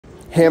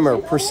Hammer,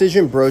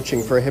 precision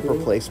broaching for a hip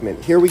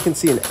replacement. Here we can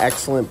see an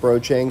excellent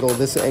broach angle.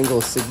 This angle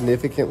is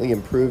significantly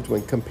improved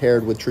when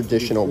compared with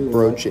traditional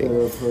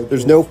broaching.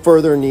 There's no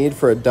further need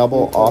for a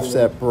double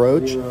offset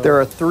broach. There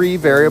are 3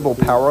 variable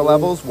power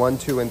levels, 1,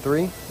 2, and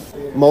 3.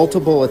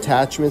 Multiple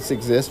attachments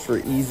exist for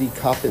easy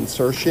cup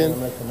insertion.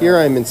 Here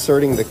I'm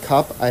inserting the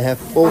cup. I have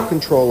full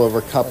control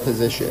over cup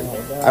position.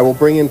 I will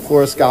bring in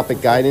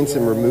fluoroscopic guidance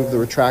and remove the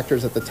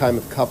retractors at the time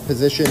of cup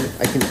position.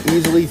 I can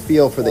easily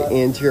feel for the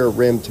anterior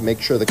rim to make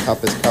sure the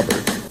cup is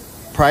covered.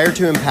 Prior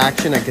to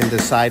impaction, I can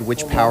decide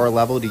which power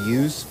level to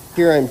use.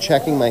 Here I'm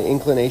checking my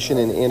inclination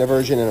and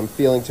inversion, and I'm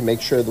feeling to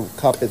make sure the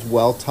cup is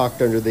well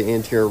tucked under the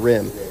anterior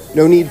rim.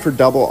 No need for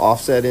double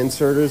offset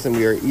inserters, and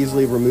we are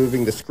easily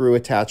removing the screw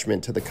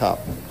attachment to the cup.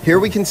 Here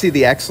we can see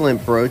the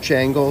excellent broach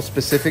angle,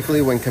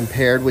 specifically when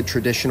compared with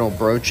traditional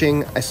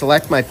broaching. I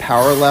select my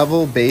power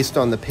level based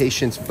on the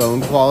patient's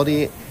bone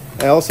quality.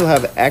 I also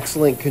have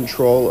excellent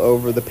control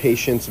over the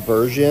patient's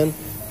version,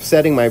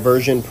 setting my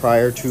version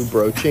prior to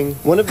broaching.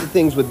 One of the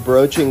things with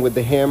broaching with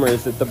the hammer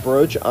is that the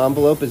broach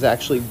envelope is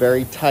actually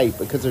very tight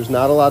because there's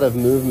not a lot of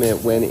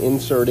movement when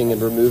inserting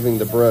and removing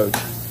the broach.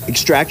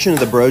 Extraction of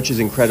the broach is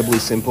incredibly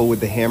simple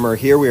with the hammer.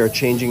 Here we are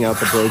changing out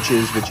the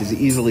broaches, which is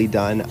easily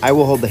done. I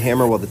will hold the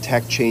hammer while the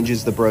tech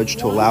changes the broach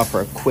to allow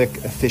for a quick,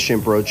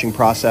 efficient broaching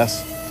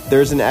process.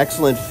 There's an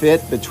excellent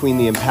fit between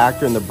the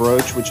impactor and the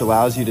broach, which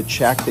allows you to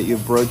check that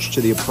you've broached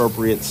to the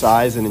appropriate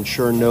size and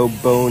ensure no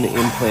bone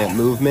implant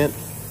movement.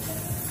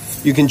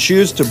 You can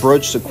choose to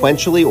broach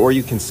sequentially, or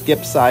you can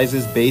skip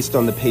sizes based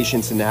on the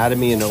patient's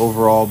anatomy and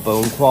overall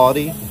bone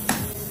quality.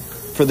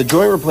 For the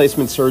joint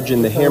replacement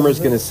surgeon, the hammer is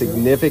going to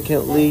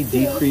significantly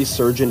decrease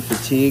surgeon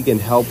fatigue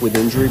and help with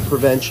injury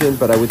prevention,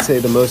 but I would say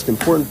the most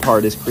important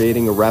part is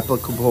creating a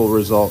replicable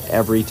result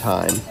every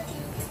time.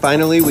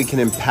 Finally, we can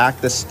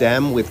impact the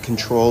stem with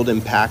controlled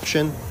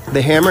impaction.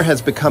 The hammer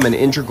has become an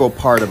integral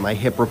part of my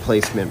hip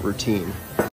replacement routine.